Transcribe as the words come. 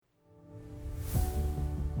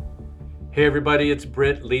Hey everybody, it's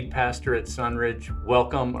Britt, lead pastor at Sunridge.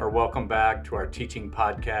 Welcome back to our teaching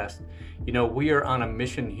podcast. You know, we are on a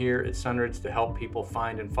mission here at Sunridge to help people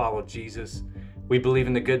find and follow Jesus. We believe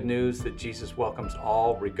in the good news that Jesus welcomes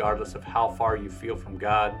all, regardless of how far you feel from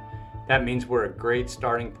God. That means we're a great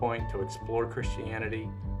starting point to explore Christianity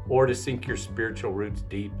or to sink your spiritual roots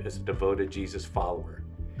deep as a devoted Jesus follower.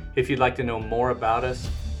 If you'd like to know more about us,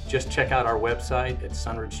 just check out our website at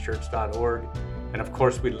sunridgechurch.org. And of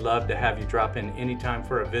course, we'd love to have you drop in anytime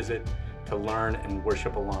for a visit to learn and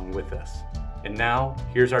worship along with us. And now,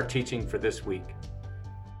 here's our teaching for this week.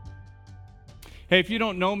 Hey, if you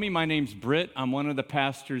don't know me, my name's Britt. I'm one of the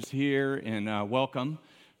pastors here, and welcome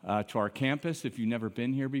to our campus. If you've never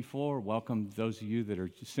been here before, welcome those of you that are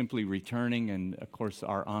just simply returning, and of course,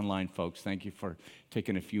 our online folks. Thank you for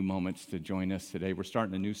taking a few moments to join us today. We're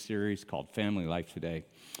starting a new series called Family Life Today.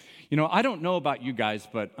 You know, I don't know about you guys,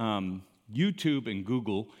 but YouTube and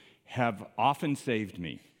Google have often saved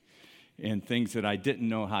me in things that I didn't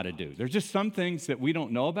know how to do. There's just some things that we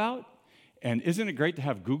don't know about, and isn't it great to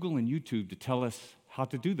have Google and YouTube to tell us how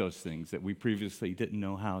to do those things that we previously didn't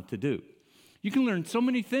know how to do? You can learn so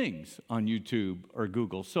many things on YouTube or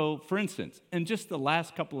Google. So, for instance, in just the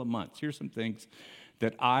last couple of months, here's some things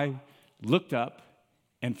that I looked up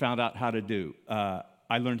and found out how to do.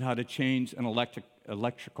 I learned how to change an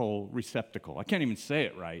electrical receptacle. I can't even say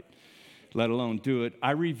it right, let alone do it.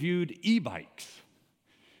 I reviewed e-bikes.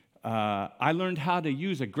 I learned how to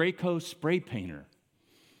use a Graco spray painter.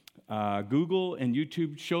 Google and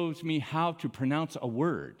YouTube shows me how to pronounce a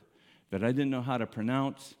word that I didn't know how to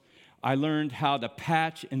pronounce. I learned how to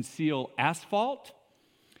patch and seal asphalt.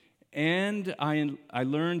 And I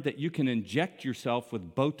learned that you can inject yourself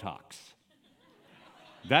with Botox.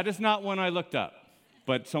 That is not one I looked up,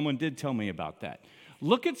 but someone did tell me about that.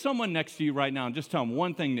 Look at someone next to you right now and just tell them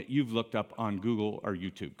one thing that you've looked up on Google or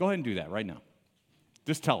YouTube. Go ahead and do that right now.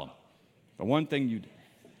 Just tell them the one thing you did,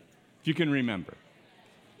 if you can remember.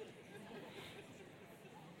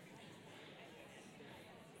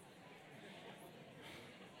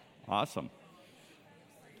 Awesome.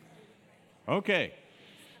 Okay.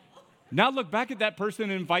 Now look back at that person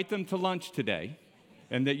and invite them to lunch today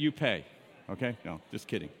and that you pay. Okay? No, just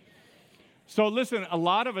kidding. So listen, a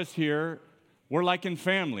lot of us here, we're like in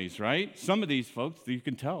families, right? Some of these folks, you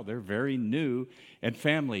can tell, they're very new at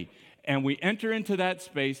family. And we enter into that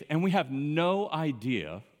space, and we have no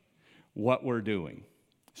idea what we're doing.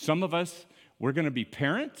 Some of us, we're going to be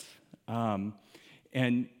parents.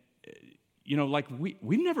 And, you know, like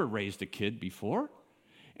we've never raised a kid before.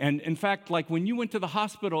 And, in fact, like when you went to the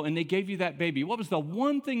hospital and they gave you that baby, what was the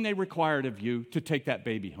one thing they required of you to take that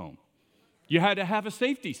baby home? You had to have a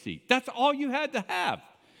safety seat. That's all you had to have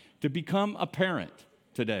to become a parent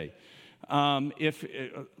today. If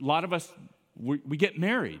a lot of us, we get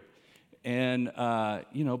married, and,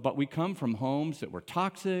 but we come from homes that were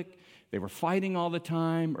toxic, they were fighting all the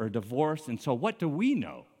time, or divorced, and so what do we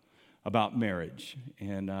know about marriage?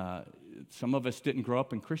 And some of us didn't grow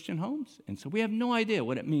up in Christian homes, and so we have no idea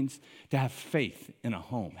what it means to have faith in a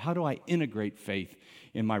home. How do I integrate faith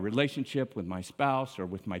in my relationship with my spouse or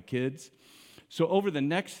with my kids? So over the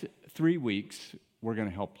next 3 weeks, we're going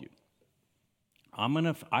to help you.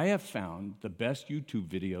 I have found the best YouTube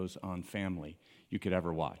videos on family you could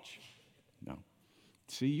ever watch. No.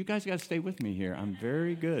 See, you guys got to stay with me here. I'm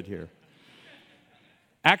very good here.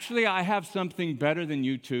 Actually, I have something better than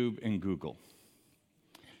YouTube and Google.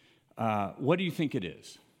 What do you think it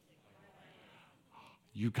is?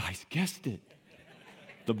 You guys guessed it.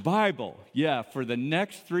 The Bible. Yeah, for the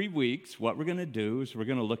next 3 weeks, what we're going to do is we're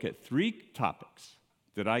going to look at 3 topics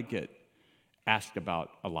that I get asked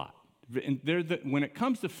about a lot. And when it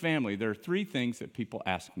comes to family, there are 3 things that people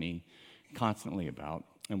ask me constantly about,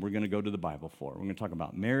 and we're going to go to the Bible for. We're going to talk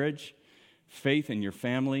about marriage, faith in your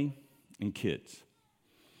family, and kids.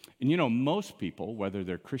 And you know, most people, whether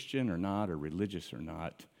they're Christian or not, or religious or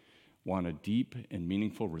not, want a deep and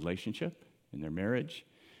meaningful relationship in their marriage.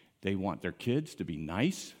 They want their kids to be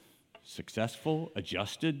nice, successful,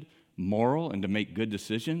 adjusted, moral, and to make good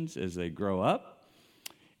decisions as they grow up.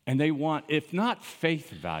 And they want, if not faith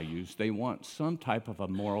values, they want some type of a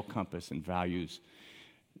moral compass and values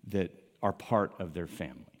that are part of their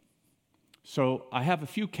family. So I have a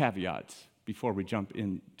few caveats before we jump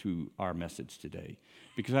into our message today,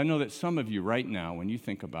 because I know that some of you right now, when you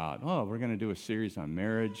think about, we're going to do a series on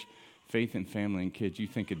marriage, faith and family and kids, you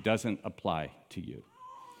think it doesn't apply to you.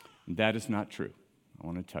 And that is not true. I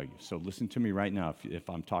want to tell you. So listen to me right now if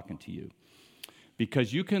I'm talking to you.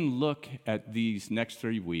 Because you can look at these next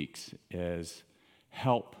 3 weeks as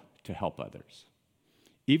help to help others.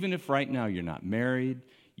 Even if right now you're not married,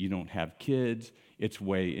 you don't have kids, it's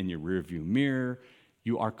way in your rearview mirror.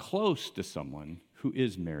 You are close to someone who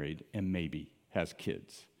is married and maybe has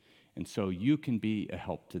kids. And so you can be a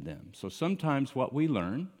help to them. So sometimes what we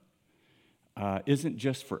learn isn't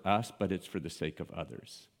just for us, but it's for the sake of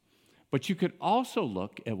others. But you could also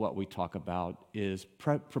look at what we talk about is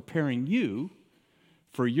preparing you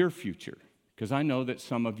for your future. Because I know that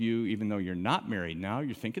some of you, even though you're not married now,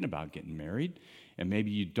 you're thinking about getting married. And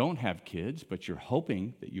maybe you don't have kids, but you're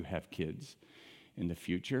hoping that you have kids in the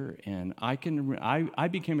future. And I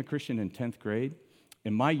became a Christian in 10th grade,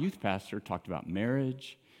 and my youth pastor talked about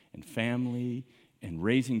marriage and family and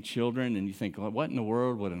raising children. And you think, well, what in the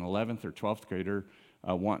world would an 11th or 12th grader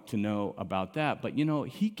want to know about that? But,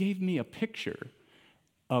 he gave me a picture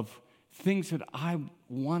of things that I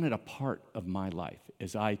wanted a part of my life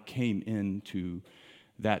as I came into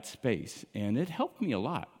that space. And it helped me a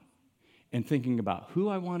lot in thinking about who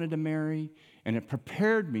I wanted to marry, and it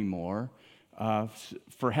prepared me more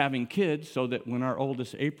for having kids so that when our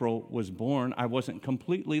oldest April was born, I wasn't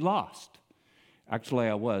completely lost. Actually,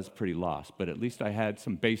 I was pretty lost, but at least I had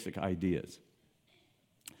some basic ideas.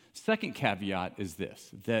 Second caveat is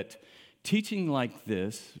this, that teaching like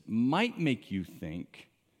this might make you think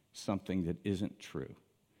something that isn't true.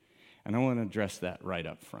 And I want to address that right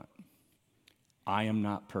up front. I am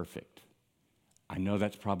not perfect. I know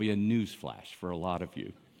that's probably a news flash for a lot of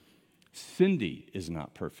you. Cindy is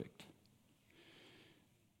not perfect.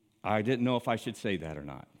 I didn't know if I should say that or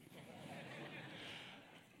not.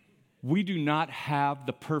 We do not have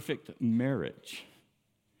the perfect marriage.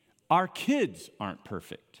 Our kids aren't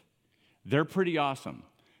perfect. They're pretty awesome,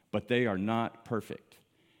 but they are not perfect.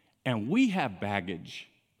 And we have baggage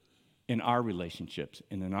in our relationships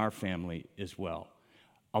and in our family as well.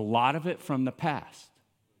 A lot of it from the past.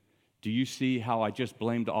 Do you see how I just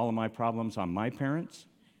blamed all of my problems on my parents?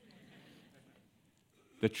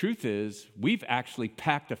 The truth is, we've actually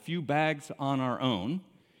packed a few bags on our own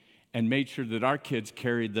and made sure that our kids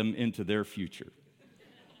carried them into their future.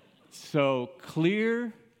 So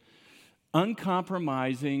clear,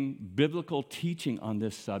 uncompromising biblical teaching on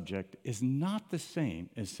this subject is not the same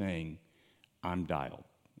as saying, I'm dialed,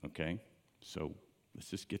 okay? So let's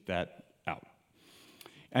just get that out.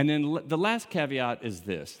 And then the last caveat is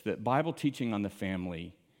this, that Bible teaching on the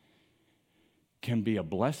family can be a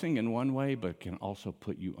blessing in one way, but can also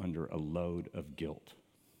put you under a load of guilt.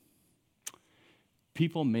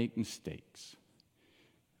 People make mistakes.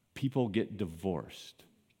 People get divorced.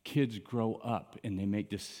 Kids grow up and they make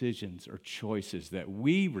decisions or choices that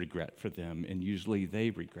we regret for them, and usually they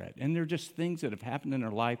regret. And they're just things that have happened in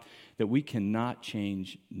our life that we cannot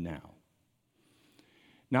change now.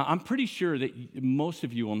 Now, I'm pretty sure that most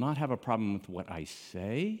of you will not have a problem with what I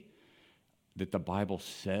say, that the Bible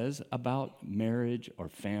says about marriage or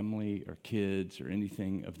family or kids or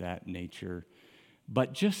anything of that nature.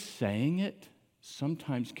 But just saying it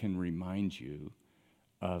sometimes can remind you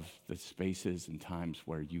of the spaces and times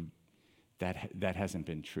where that hasn't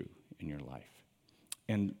been true in your life.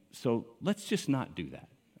 And so let's just not do that,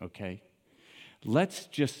 okay? Let's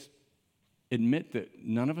just admit that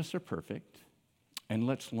none of us are perfect, and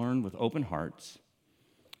let's learn with open hearts,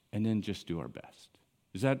 and then just do our best.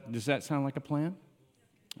 Does that sound like a plan?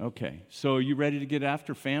 Okay, so are you ready to get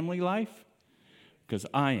after family life? Because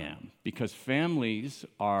I am. Because families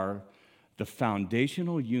are the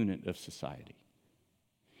foundational unit of society.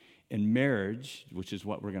 And marriage, which is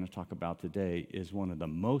what we're going to talk about today, is one of the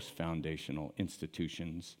most foundational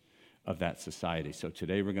institutions of that society. So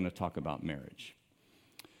today we're going to talk about marriage.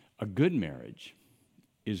 A good marriage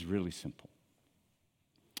is really simple.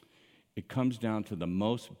 It comes down to the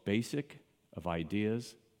most basic of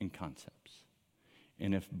ideas and concepts.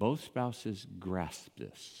 And if both spouses grasp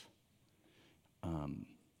this,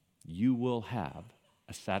 you will have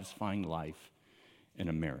a satisfying life in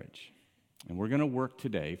a marriage. And we're going to work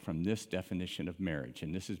today from this definition of marriage.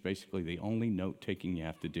 And this is basically the only note-taking you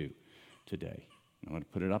have to do today. I'm going to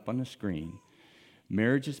put it up on the screen.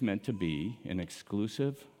 Marriage is meant to be an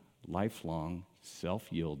exclusive, lifelong,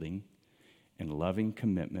 self-yielding, and loving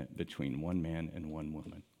commitment between one man and one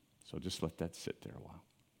woman. So just let that sit there a while.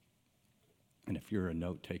 And if you're a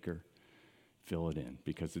note taker, fill it in,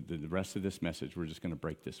 because the rest of this message, we're just going to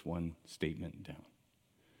break this one statement down.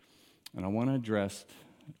 And I want to address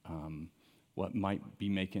what might be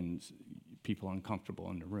making people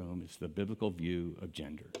uncomfortable in the room is the biblical view of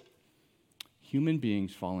gender. Human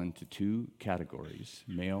beings fall into two categories,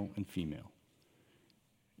 male and female.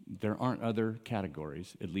 There aren't other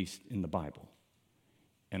categories, at least in the Bible.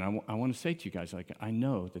 And I want to say to you guys, I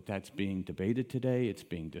know that that's being debated today. It's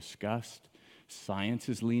being discussed. Science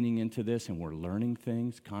is leaning into this, and we're learning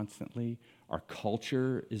things constantly. Our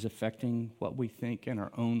culture is affecting what we think, and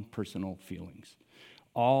our own personal feelings.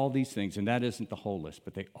 All these things, and that isn't the whole list,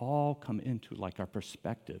 but they all come into like our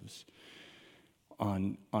perspectives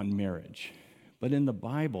on marriage. But in the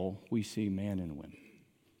Bible, we see man and women.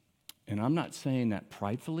 And I'm not saying that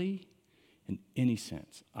pridefully in any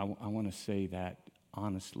sense. I want to say that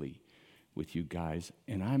honestly with you guys.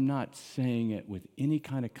 And I'm not saying it with any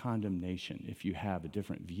kind of condemnation if you have a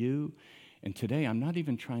different view. And today, I'm not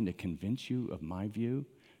even trying to convince you of my view,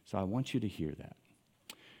 so I want you to hear that.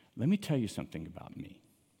 Let me tell you something about me.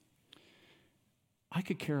 I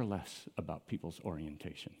could care less about people's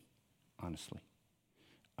orientation, honestly.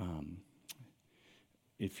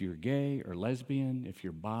 If you're gay or lesbian, if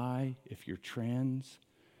you're bi, if you're trans,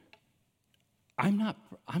 I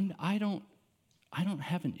don't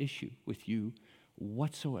have an issue with you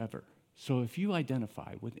whatsoever. So if you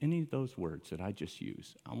identify with any of those words that I just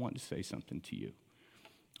used, I want to say something to you.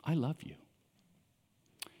 I love you,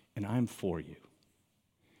 and I'm for you.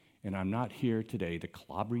 And I'm not here today to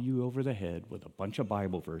clobber you over the head with a bunch of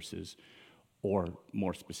Bible verses, or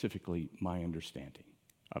more specifically, my understanding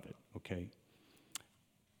of it, okay?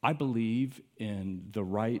 I believe in the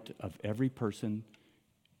right of every person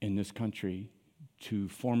in this country to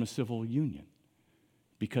form a civil union,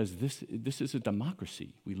 because this is a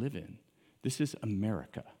democracy we live in. This is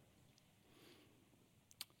America.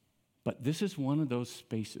 But this is one of those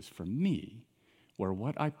spaces for me where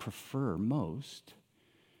what I prefer most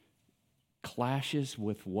clashes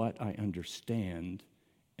with what I understand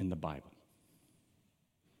in the Bible.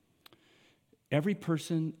 Every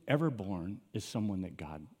person ever born is someone that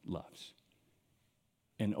God loves.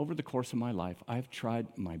 And over the course of my life, I've tried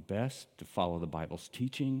my best to follow the Bible's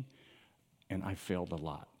teaching, and I failed a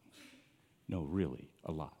lot. No, really,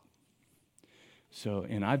 a lot. So,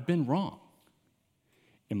 and I've been wrong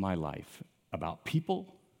in my life about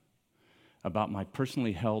people, about my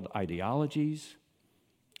personally held ideologies,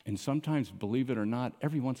 and sometimes, believe it or not,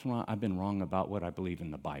 every once in a while, I've been wrong about what I believe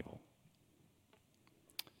in the Bible.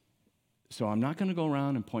 So I'm not going to go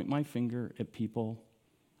around and point my finger at people.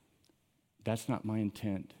 That's not my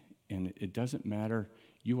intent, and it doesn't matter.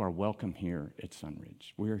 You are welcome here at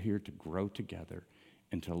Sunridge. We're here to grow together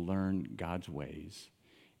and to learn God's ways,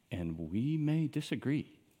 and we may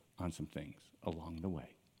disagree on some things along the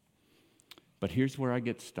way. But here's where I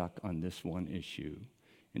get stuck on this one issue.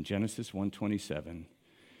 In Genesis 1:27,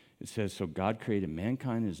 it says, "So God created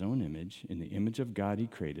mankind in his own image. In the image of God he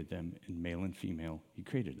created them, and male and female he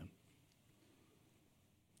created them."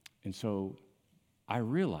 And so I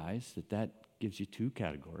realize that gives you two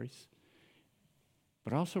categories,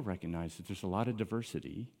 but I also recognize that there's a lot of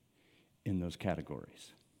diversity in those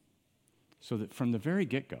categories. So that from the very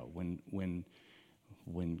get-go, when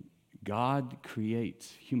God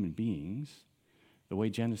creates human beings, the way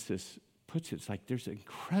Genesis puts it, it's like there's an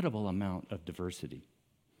incredible amount of diversity.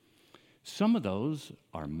 Some of those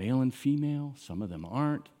are male and female, some of them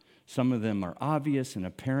aren't. Some of them are obvious and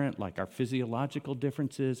apparent, like our physiological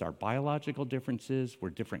differences, our biological differences.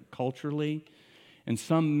 We're different culturally. And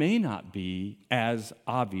some may not be as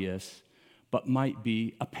obvious, but might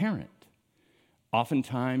be apparent.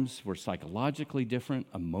 Oftentimes, we're psychologically different,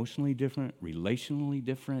 emotionally different, relationally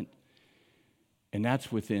different. And that's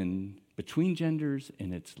between genders,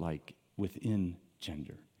 and it's like within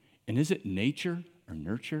gender. And is it nature or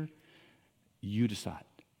nurture? You decide.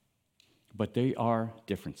 But they are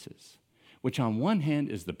differences, which on one hand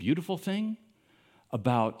is the beautiful thing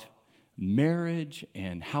about marriage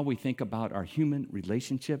and how we think about our human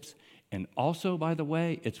relationships. And also, by the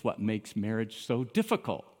way, it's what makes marriage so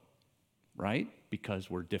difficult, right? Because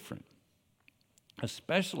we're different.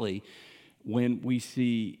 Especially when we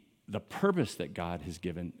see the purpose that God has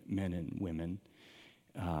given men and women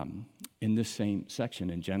in this same section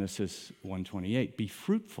in Genesis 1:28. Be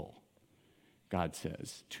fruitful, God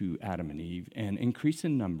says to Adam and Eve, and increase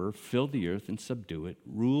in number, fill the earth and subdue it,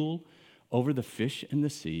 rule over the fish in the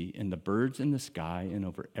sea and the birds in the sky and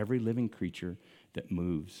over every living creature that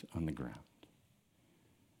moves on the ground.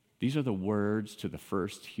 These are the words to the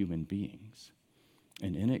first human beings.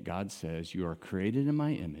 And in it, God says, you are created in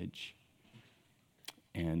my image,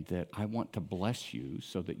 and that I want to bless you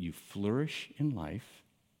so that you flourish in life,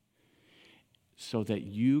 so that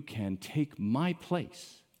you can take my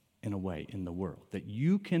place in a way in the world, that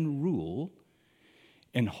you can rule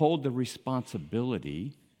and hold the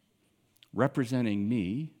responsibility representing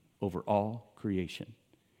me over all creation.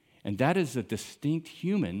 And that is a distinct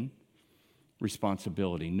human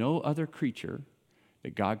responsibility. No other creature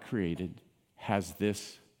that God created has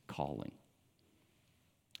this calling.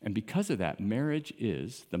 And because of that, marriage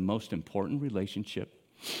is the most important relationship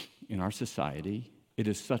in our society, It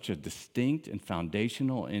is such a distinct and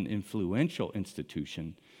foundational and influential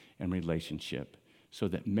institution and relationship so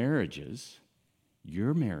that marriages,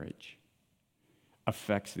 your marriage,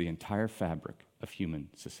 affects the entire fabric of human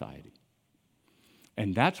society.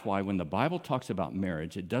 And that's why when the Bible talks about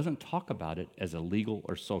marriage, it doesn't talk about it as a legal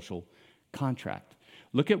or social contract.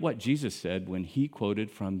 Look at what Jesus said when he quoted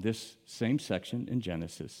from this same section in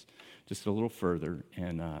Genesis, just a little further,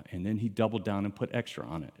 and then he doubled down and put extra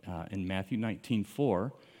on it. In Matthew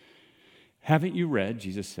 19:4, haven't you read,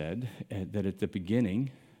 Jesus said, that at the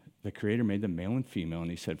beginning, the Creator made them male and female,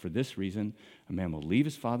 and he said, for this reason, a man will leave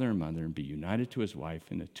his father and mother and be united to his wife,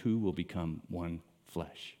 and the two will become one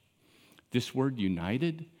flesh. This word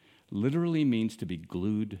united literally means to be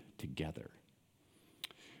glued together.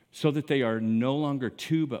 So that they are no longer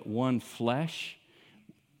two but one flesh.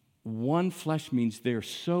 One flesh means they're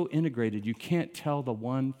so integrated you can't tell the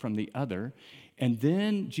one from the other. And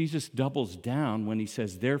then Jesus doubles down when he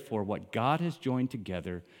says, therefore, what God has joined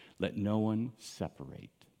together, let no one separate.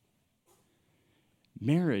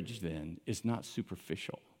 Marriage, then, is not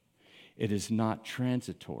superficial. It is not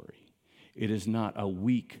transitory. It is not a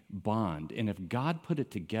weak bond. And if God put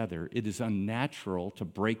it together, it is unnatural to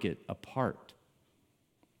break it apart.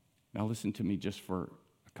 Now listen to me just for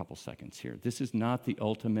a couple seconds here. This is not the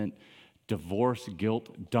ultimate divorce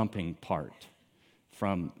guilt dumping part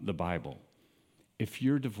from the Bible. If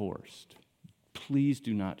you're divorced, please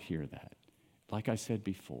do not hear that. Like I said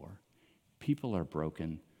before, people are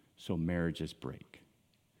broken, so marriages break.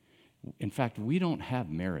 In fact, we don't have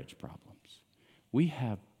marriage problems. We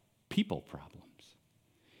have people problems.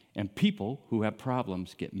 And people who have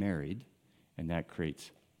problems get married, and that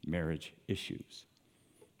creates marriage issues.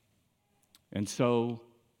 And so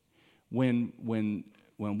when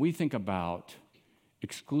we think about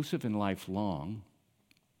exclusive and lifelong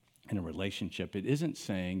in a relationship, it isn't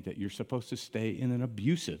saying that you're supposed to stay in an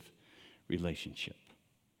abusive relationship,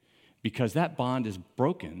 because that bond is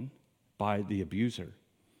broken by the abuser.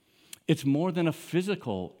 It's more than a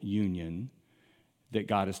physical union that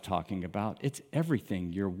God is talking about. It's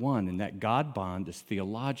everything. You're one. And that God bond is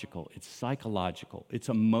theological, it's psychological, it's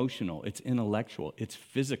emotional, it's intellectual, it's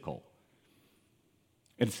physical.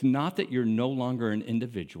 It's not that you're no longer an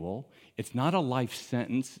individual. It's not a life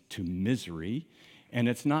sentence to misery. And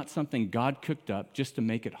it's not something God cooked up just to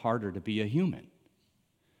make it harder to be a human.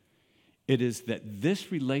 It is that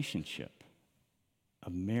this relationship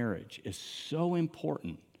of marriage is so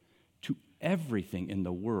important to everything in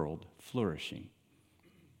the world flourishing,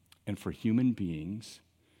 and for human beings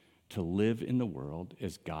to live in the world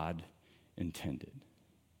as God intended.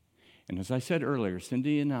 And as I said earlier,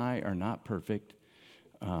 Cindy and I are not perfect.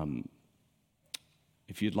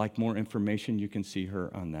 If you'd like more information, you can see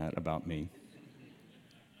her on that about me.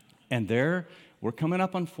 And we're coming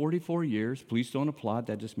up on 44 years. Please don't applaud.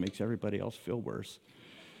 That just makes everybody else feel worse.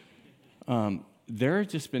 There have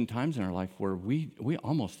just been times in our life where we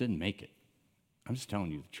almost didn't make it. I'm just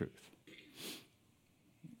telling you the truth.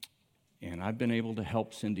 And I've been able to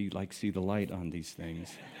help Cindy see the light on these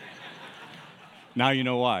things. Now you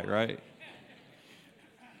know why, right?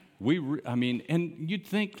 And you'd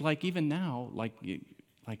think even now,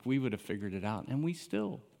 we would have figured it out, and we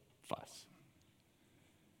still fuss.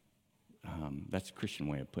 That's a Christian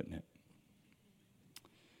way of putting it.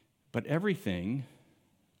 But everything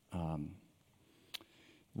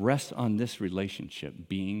rests on this relationship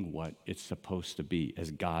being what it's supposed to be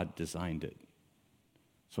as God designed it.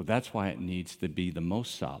 So that's why it needs to be the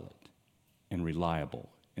most solid and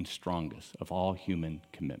reliable and strongest of all human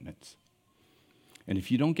commitments. And if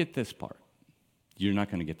you don't get this part, you're not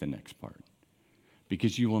going to get the next part.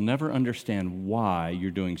 Because you will never understand why you're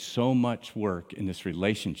doing so much work in this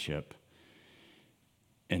relationship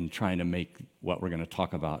and trying to make what we're going to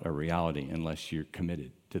talk about a reality unless you're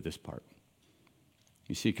committed to this part.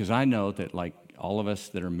 You see, because I know that all of us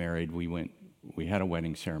that are married, we had a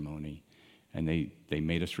wedding ceremony, and they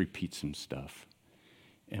made us repeat some stuff.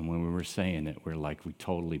 And when we were saying it, we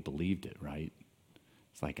totally believed it, right?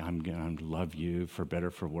 It's I'm going to love you for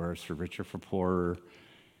better, for worse, for richer, for poorer,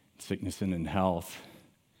 sickness and in health,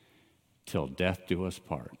 till death do us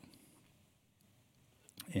part.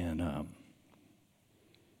 And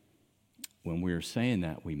when we were saying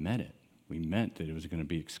that, we meant it. We meant that it was going to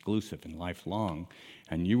be exclusive and lifelong.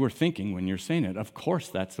 And you were thinking when you're saying it, of course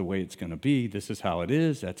that's the way it's going to be. This is how it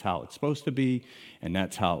is. That's how it's supposed to be. And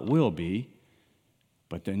that's how it will be.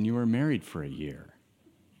 But then you were married for a year,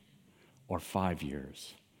 or 5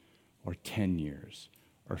 years, or 10 years,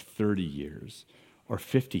 or 30 years, or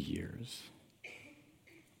 50 years.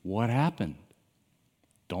 What happened?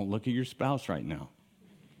 Don't look at your spouse right now.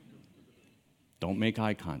 Don't make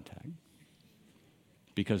eye contact.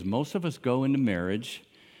 because most of us go into marriage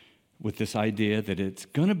with this idea that it's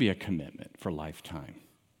going to be a commitment for a lifetime.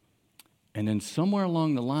 And then somewhere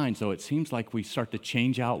along the line, so it seems like we start to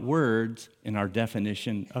change out words in our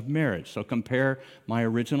definition of marriage. So compare my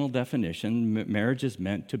original definition. Marriage is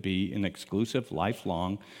meant to be an exclusive,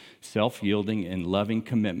 lifelong, self-yielding, and loving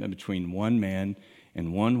commitment between one man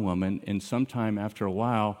and one woman. And sometime after a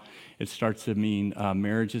while, it starts to mean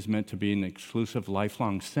marriage is meant to be an exclusive,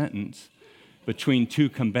 lifelong sentence between two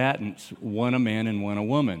combatants, one a man and one a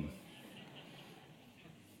woman.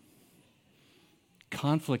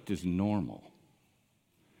 Conflict is normal.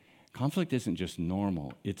 Conflict isn't just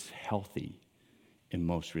normal, it's healthy in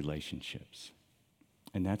most relationships.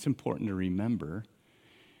 And that's important to remember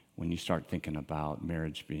when you start thinking about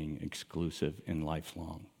marriage being exclusive and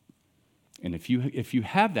lifelong. And if you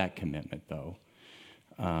have that commitment, though,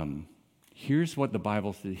 here's what the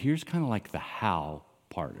Bible says. Here's kind of like the how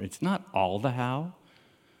part. It's not all the how,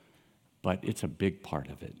 but it's a big part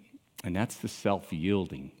of it. And that's the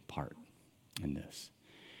self-yielding part in this.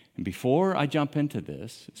 And before I jump into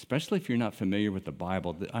this, especially if you're not familiar with the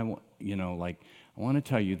Bible, I want to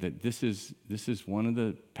tell you that this is one of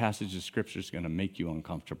the passages of Scripture that's going to make you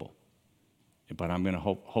uncomfortable. But I'm going to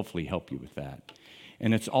hopefully help you with that.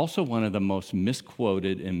 And it's also one of the most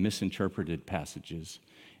misquoted and misinterpreted passages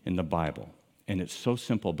in the Bible. And it's so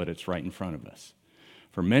simple, but it's right in front of us.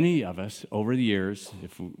 For many of us, over the years,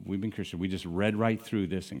 if we've been Christian, we just read right through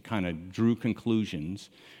this and kind of drew conclusions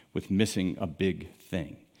with missing a big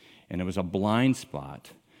thing. And it was a blind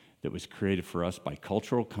spot that was created for us by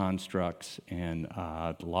cultural constructs and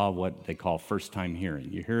the law of what they call first-time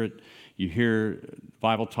hearing. You hear the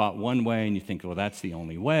Bible taught one way, and you think, well, that's the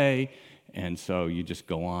only way, and so you just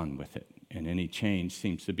go on with it. And any change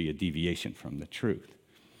seems to be a deviation from the truth.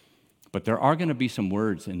 But there are going to be some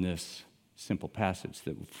words in this simple passage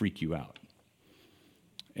that will freak you out.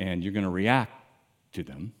 And you're going to react to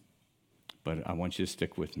them, but I want you to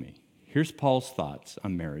stick with me. Here's Paul's thoughts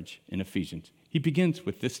on marriage in Ephesians. He begins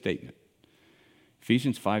with this statement.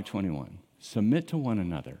 Ephesians 5:21, submit to one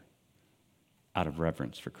another out of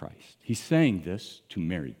reverence for Christ. He's saying this to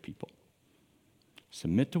married people.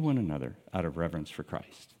 Submit to one another out of reverence for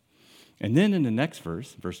Christ. And then in the next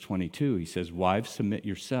verse, verse 22, he says, wives, submit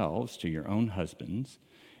yourselves to your own husbands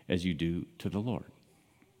as you do to the Lord.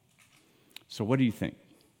 So what do you think?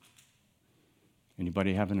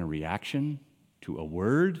 Anybody having a reaction to a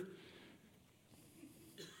word?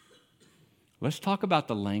 Let's talk about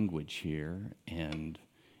the language here and,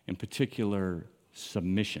 in particular,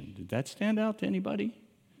 submission. Did that stand out to anybody?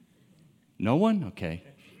 No one? Okay.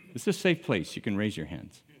 This is a safe place. You can raise your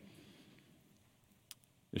hands.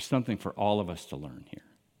 There's something for all of us to learn here.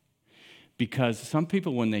 Because some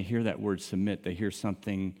people, when they hear that word submit, they hear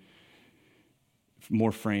something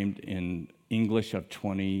more framed in English of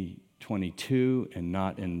 2022 and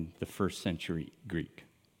not in the first century Greek.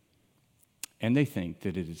 And they think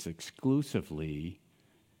that it is exclusively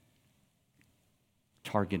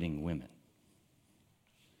targeting women.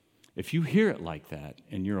 If you hear it like that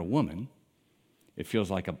and you're a woman, it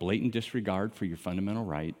feels like a blatant disregard for your fundamental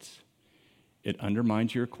rights. It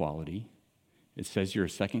undermines your equality. It says you're a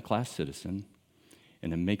second-class citizen,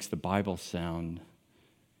 and it makes the Bible sound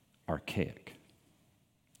archaic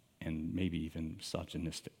and maybe even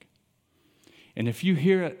misogynistic. And if you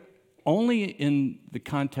hear it only in the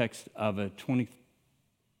context of a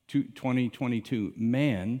 2022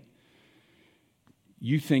 man,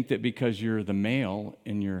 you think that because you're the male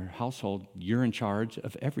in your household, you're in charge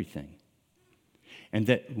of everything. And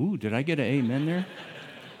that, ooh, did I get an amen there?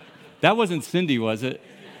 That wasn't Cindy, was it?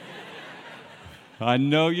 I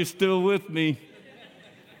know you're still with me.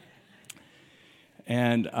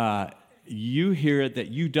 And you hear it that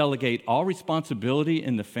you delegate all responsibility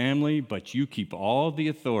in the family, but you keep all the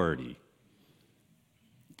authority.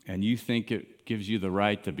 And you think it gives you the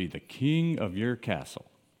right to be the king of your castle.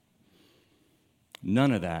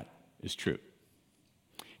 None of that is true.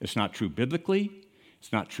 It's not true biblically,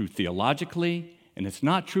 it's not true theologically, and it's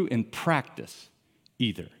not true in practice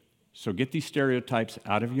either. So get these stereotypes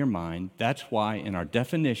out of your mind. That's why in our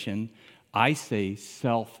definition, I say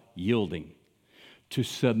self-yielding. To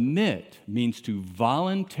submit means to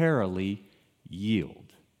voluntarily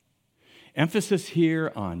yield. Emphasis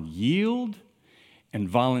here on yield and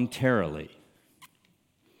voluntarily.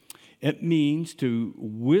 It means to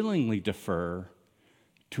willingly defer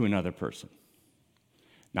to another person.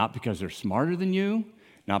 Not because they're smarter than you,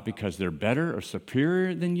 not because they're better or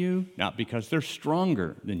superior than you, not because they're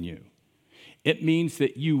stronger than you. It means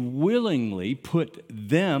that you willingly put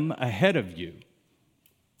them ahead of you,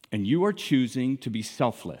 and you are choosing to be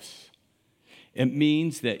selfless. It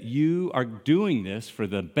means that you are doing this for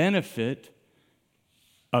the benefit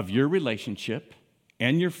of your relationship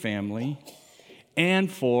and your family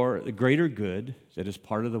and for the greater good that is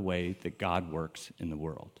part of the way that God works in the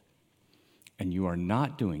world. And you are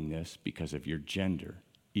not doing this because of your gender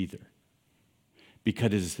either.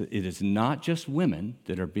 Because it is not just women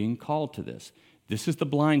that are being called to this. This is the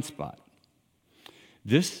blind spot.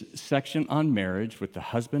 This section on marriage with the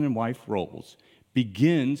husband and wife roles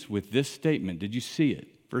begins with this statement. Did you see it?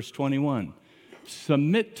 Verse 21.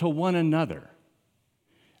 Submit to one another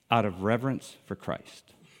out of reverence for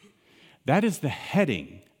Christ. That is the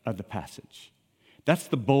heading of the passage. That's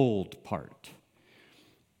the bold part,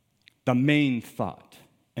 the main thought.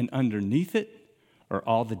 And underneath it are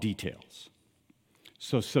all the details.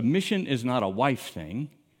 So submission is not a wife thing,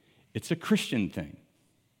 it's a Christian thing.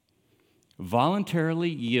 Voluntarily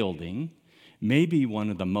yielding may be one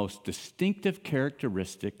of the most distinctive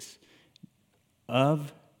characteristics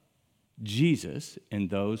of Jesus and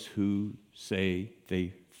those who say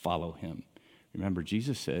they follow him. Remember,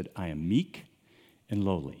 Jesus said, I am meek and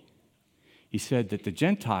lowly. He said that the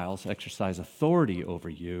Gentiles exercise authority over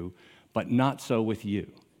you, but not so with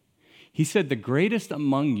you. He said, the greatest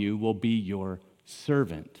among you will be your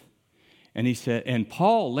servant. And he said, and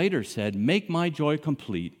Paul later said, make my joy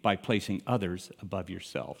complete by placing others above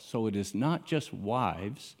yourselves. So it is not just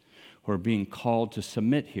wives who are being called to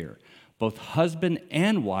submit here. Both husband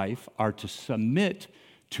and wife are to submit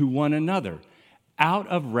to one another out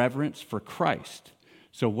of reverence for Christ.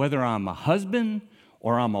 So whether I'm a husband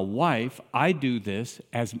or I'm a wife, I do this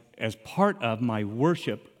as part of my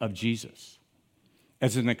worship of Jesus,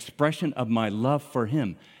 as an expression of my love for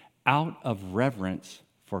him, out of reverence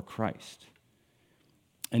for Christ.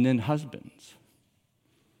 And then husbands,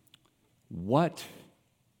 what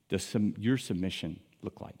does your submission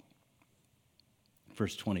look like?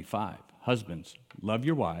 Verse 25, husbands, love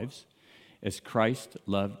your wives as Christ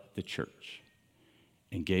loved the church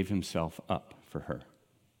and gave himself up for her.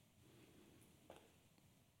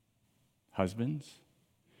 Husbands,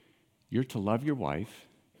 you're to love your wife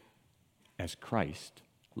as Christ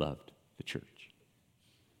loved the church.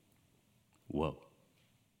 Whoa.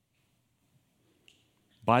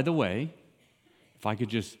 By the way, if I could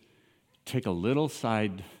just take a little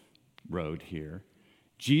side road here,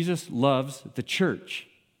 Jesus loves the church.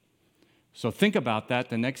 So think about that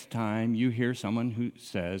the next time you hear someone who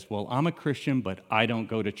says, well, I'm a Christian, but I don't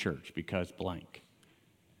go to church because blank.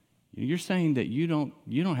 You're saying that you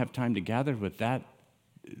don't have time to gather with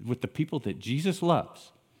the people that Jesus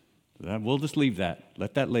loves. We'll just leave that.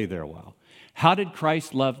 Let that lay there a while. How did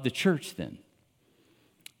Christ love the church then?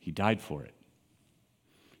 He died for it.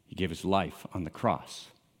 He gave his life on the cross.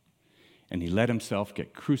 And he let himself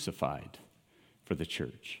get crucified for the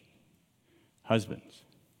church. Husbands,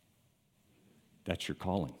 that's your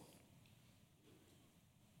calling.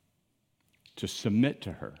 To submit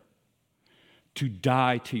to her, to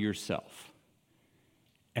die to yourself,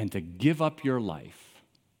 and to give up your life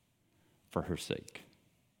for her sake.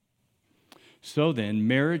 So then,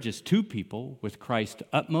 marriage is two people with Christ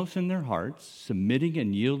utmost in their hearts, submitting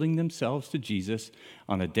and yielding themselves to Jesus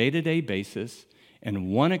on a day-to-day basis,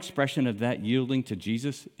 and one expression of that yielding to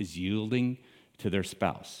Jesus is yielding to their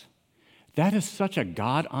spouse. That is such a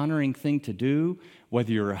God-honoring thing to do,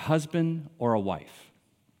 whether you're a husband or a wife.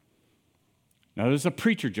 Now, there's a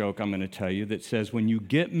preacher joke I'm going to tell you that says when you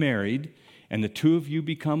get married and the two of you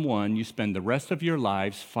become one, you spend the rest of your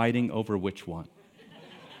lives fighting over which one.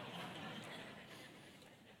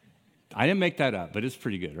 I didn't make that up, but it's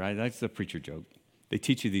pretty good, right? That's the preacher joke. They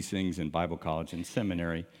teach you these things in Bible college and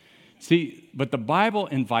seminary. See, but the Bible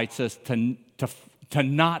invites us to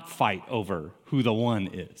not fight over who the one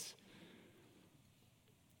is.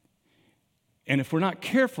 And if we're not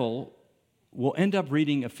careful, we'll end up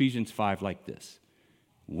reading Ephesians 5 like this.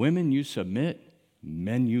 Women you submit,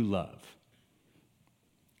 men you love.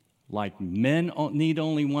 Like men need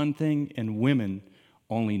only one thing and women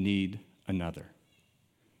only need another.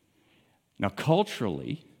 Now,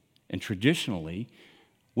 culturally and traditionally,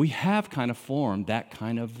 we have kind of formed that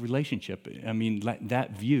kind of relationship. I mean,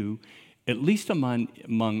 that view, at least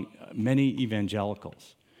among many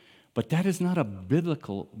evangelicals. But that is not a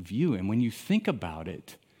biblical view. And when you think about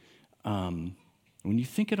it, when you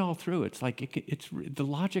think it all through, it's like the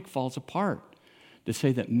logic falls apart to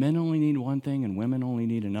say that men only need one thing and women only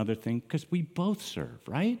need another thing, because we both serve,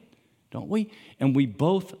 right? Don't we? And we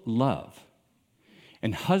both love.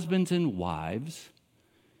 And husbands and wives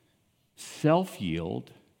self-yield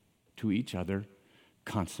to each other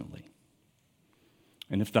constantly.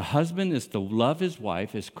 And if the husband is to love his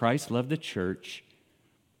wife as Christ loved the church,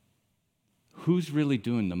 who's really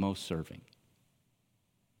doing the most serving?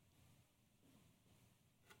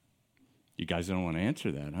 You guys don't want to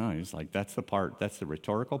answer that, huh? He's like, that's the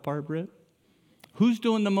rhetorical part, Britt? Who's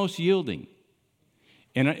doing the most yielding?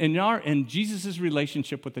 In Jesus'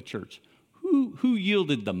 relationship with the church, who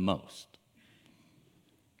yielded the most?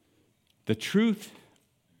 The truth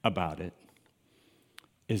about it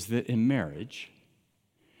is that in marriage,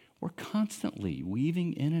 we're constantly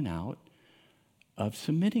weaving in and out of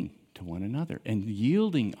submitting to one another and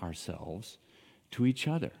yielding ourselves to each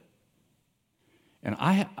other. And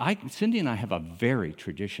Cindy and I have a very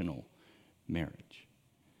traditional marriage.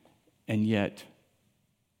 And yet,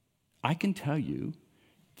 I can tell you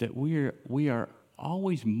that we are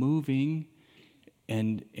always moving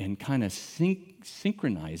and kind of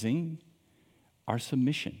synchronizing our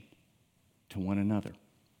submission to one another.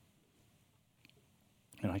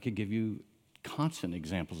 And I could give you constant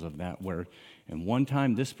examples of that where in one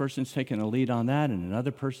time this person's taking a lead on that, and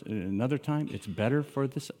another time it's better for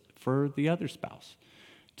the other spouse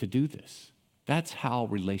to do this. That's how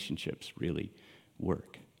relationships really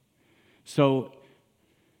work. So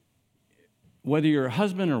whether you're a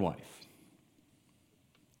husband or wife,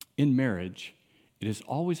 in marriage, it is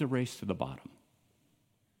always a race to the bottom.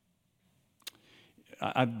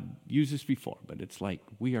 I've used this before, but it's like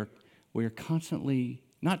we are constantly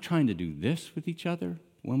not trying to do this with each other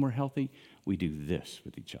when we're healthy. We do this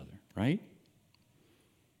with each other, right?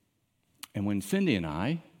 And when Cindy and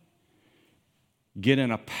I get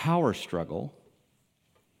in a power struggle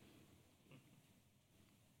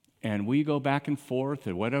and we go back and forth,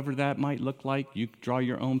 and whatever that might look like, you draw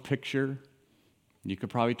your own picture. You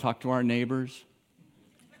could probably talk to our neighbors.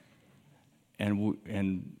 And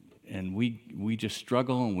we just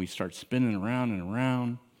struggle, and we start spinning around and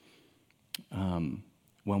around.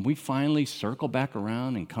 When we finally circle back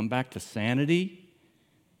around and come back to sanity,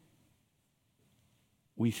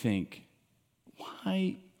 we think,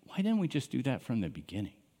 why didn't we just do that from the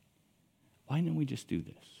beginning? Why didn't we just do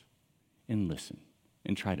this and listen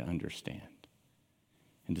and try to understand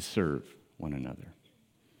and to serve one another?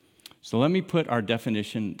 So let me put our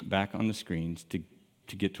definition back on the screens to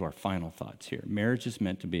get to our final thoughts here. Marriage is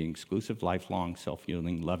meant to be an exclusive, lifelong,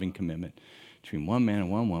 self-yielding, loving commitment between one man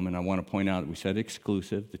and one woman. I want to point out that we said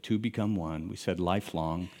exclusive, the two become one. We said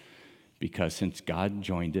lifelong because since God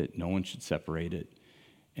joined it, no one should separate it.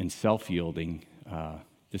 And self-yielding,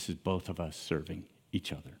 this is both of us serving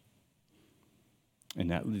each other.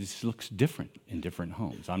 And this looks different in different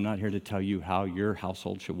homes. I'm not here to tell you how your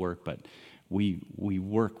household should work, but we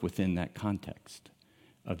work within that context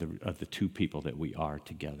of the two people that we are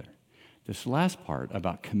together. This last part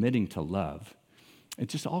about committing to love, it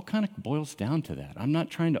just all kind of boils down to that. I'm not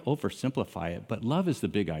trying to oversimplify it, but love is the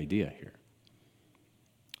big idea here.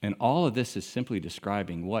 And all of this is simply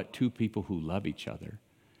describing what two people who love each other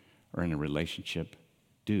or in a relationship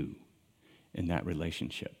do in that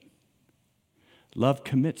relationship. Love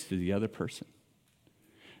commits to the other person.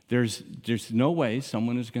 There's no way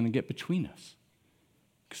someone is going to get between us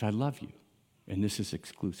because I love you, and this is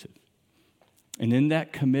exclusive. And in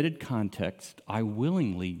that committed context, I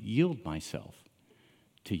willingly yield myself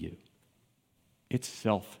to you. It's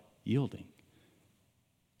self-yielding.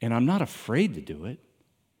 And I'm not afraid to do it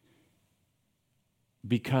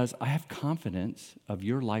because I have confidence of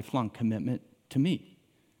your lifelong commitment to me.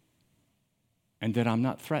 And that I'm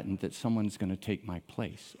not threatened that someone's going to take my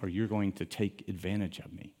place or you're going to take advantage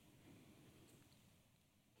of me.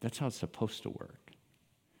 That's how it's supposed to work.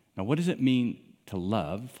 Now, what does it mean to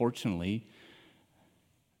love? Fortunately,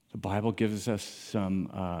 the Bible gives us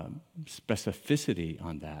some specificity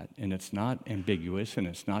on that, and it's not ambiguous, and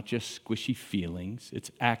it's not just squishy feelings,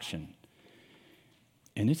 it's action.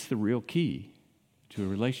 And it's the real key to a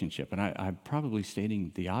relationship. And I'm probably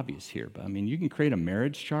stating the obvious here, but I mean, you can create a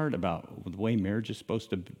marriage chart about the way marriage is supposed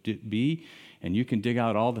to be, and you can dig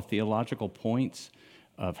out all the theological points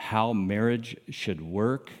of how marriage should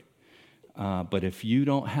work. But if you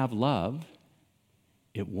don't have love,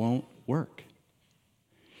 it won't work.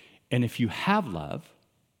 And if you have love,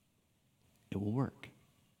 it will work.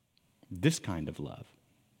 This kind of love.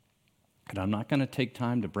 And I'm not going to take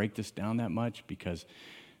time to break this down that much because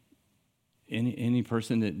any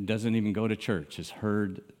person that doesn't even go to church has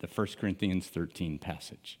heard the 1 Corinthians 13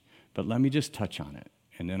 passage. But let me just touch on it,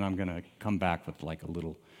 and then I'm going to come back with like a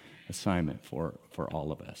little assignment for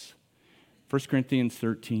all of us. 1 Corinthians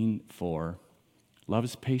 13:4, love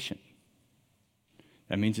is patient.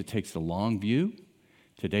 That means it takes the long view.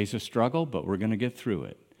 Today's a struggle, but we're going to get through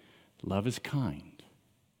it. Love is kind.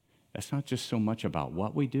 That's not just so much about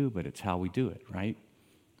what we do, but it's how we do it, right?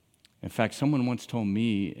 In fact, someone once told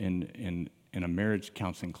me in a marriage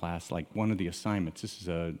counseling class, like one of the assignments, this is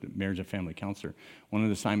a marriage and family counselor, one of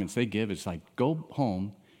the assignments they give is like, go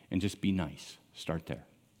home and just be nice. Start there.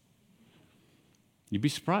 You'd be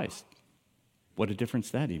surprised what a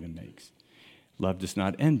difference that even makes. Love does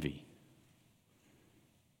not envy.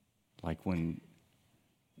 Like when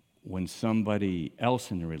somebody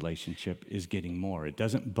else in the relationship is getting more. It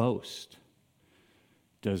doesn't boast.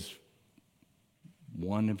 Does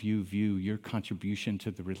one of you view your contribution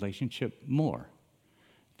to the relationship more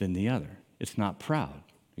than the other? It's not proud.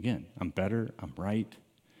 Again, I'm better, I'm right.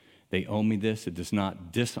 They owe me this. It does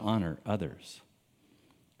not dishonor others.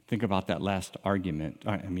 Think about that last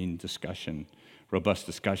discussion, robust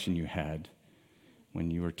discussion you had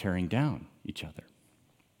when you were tearing down each other.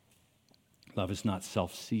 Love is not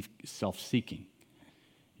self-seeking.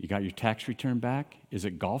 You got your tax return back? Is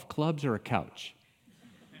it golf clubs or a couch?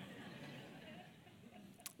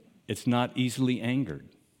 It's not easily angered.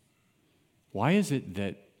 Why is it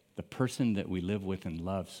that the person that we live with and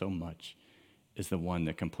love so much is the one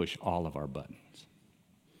that can push all of our buttons?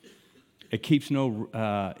 It keeps no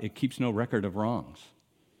record of wrongs.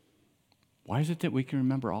 Why is it that we can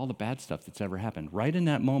remember all the bad stuff that's ever happened right in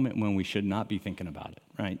that moment when we should not be thinking about it,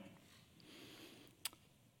 right?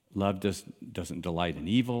 Love doesn't delight in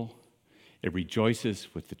evil. It rejoices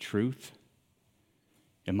with the truth.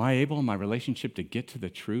 Am I able in my relationship to get to the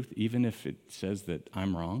truth even if it says that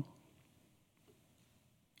I'm wrong?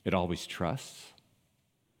 It always trusts.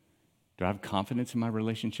 Do I have confidence in my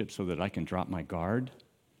relationship so that I can drop my guard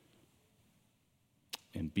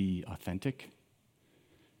and be authentic,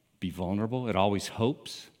 be vulnerable? It always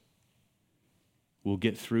hopes we'll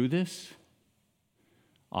get through this.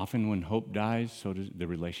 Often when hope dies, so does the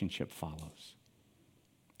relationship follows.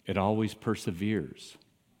 It always perseveres.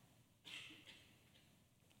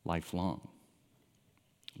 Lifelong.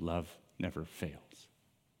 Love never fails.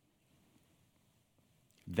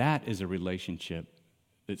 That is a relationship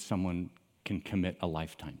that someone can commit a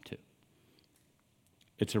lifetime to.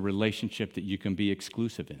 It's a relationship that you can be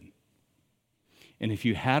exclusive in. And if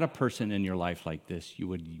you had a person in your life like this, you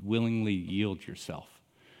would willingly yield yourself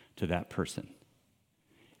to that person.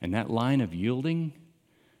 And that line of yielding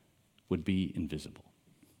would be invisible.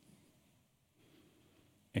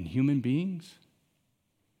 And human beings,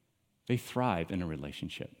 they thrive in a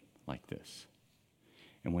relationship like this.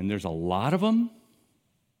 And when there's a lot of them,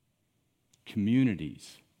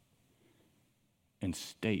 communities and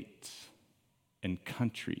states and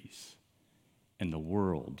countries and the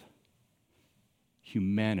world,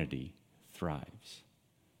 humanity thrives.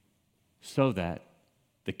 So that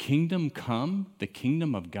the kingdom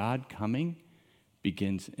of God coming,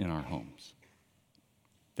 begins in our homes.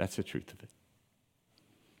 That's the truth of it.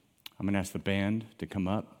 I'm going to ask the band to come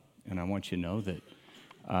up, and I want you to know that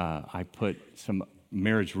I put some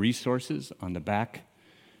marriage resources on the back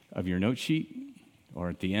of your note sheet or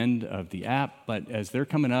at the end of the app, but as they're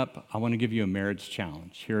coming up, I want to give you a marriage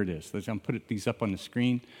challenge. Here it is. I'm going to put these up on the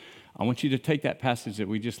screen. I want you to take that passage that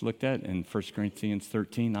we just looked at in 1 Corinthians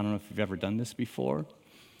 13. I don't know if you've ever done this before.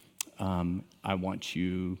 I want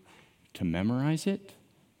you to memorize it.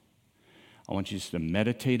 I want you just to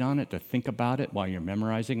meditate on it, to think about it while you're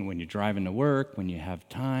memorizing, when you're driving to work, when you have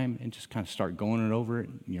time, and just kind of start going it over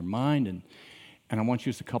in your mind. And I want you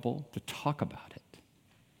as a couple to talk about it.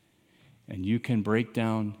 And you can break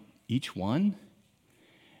down each one.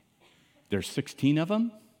 There's 16 of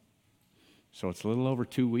them, so it's a little over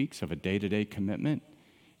 2 weeks of a day-to-day commitment.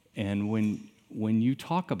 And when you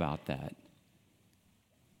talk about that,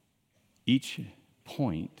 each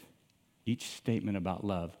point, each statement about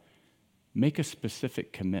love, make a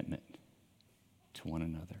specific commitment to one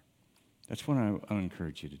another. That's what I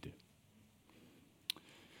encourage you to do.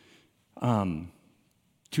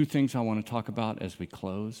 Two things I want to talk about as we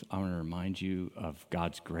close. I want to remind you of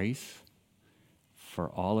God's grace for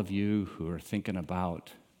all of you who are thinking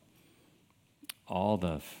about all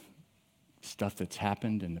the stuff that's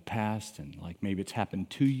happened in the past, and like maybe it's happened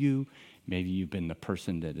to you. Maybe you've been the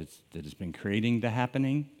person that has been creating the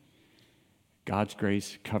happening. God's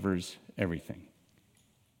grace covers everything.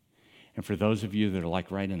 And for those of you that are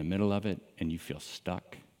like right in the middle of it and you feel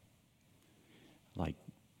stuck, like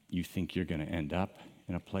you think you're going to end up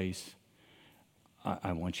in a place,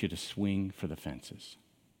 I want you to swing for the fences.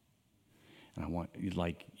 And I want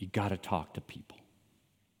you got to talk to people.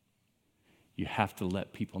 You have to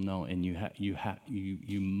let people know, and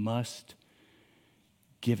you must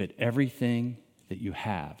give it everything that you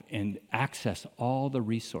have and access all the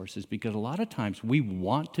resources, because a lot of times we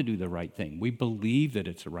want to do the right thing. We believe that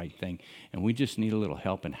it's the right thing, and we just need a little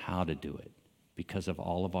help in how to do it because of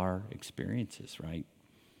all of our experiences, right?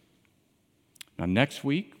 Now, next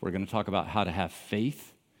week, we're going to talk about how to have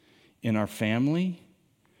faith in our family,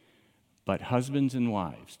 but husbands and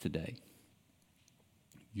wives today,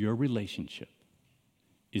 your relationship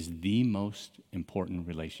is the most important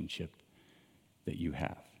relationship that you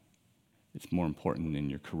have. It's more important than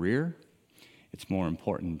your career. It's more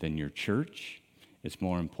important than your church. It's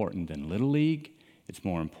more important than Little League. It's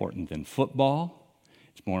more important than football.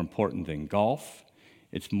 It's more important than golf.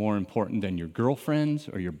 It's more important than your girlfriends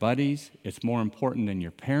or your buddies. It's more important than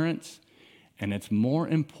your parents. And it's more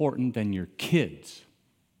important than your kids.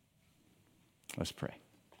 Let's pray.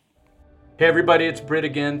 Hey everybody, it's Britt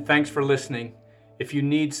again. Thanks for listening. If you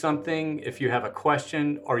need something, if you have a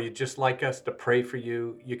question, or you'd just like us to pray for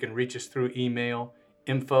you, you can reach us through email,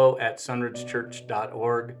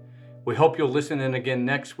 info@sunridgechurch.org. We hope you'll listen in again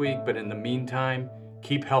next week, but in the meantime,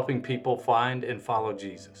 keep helping people find and follow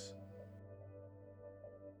Jesus.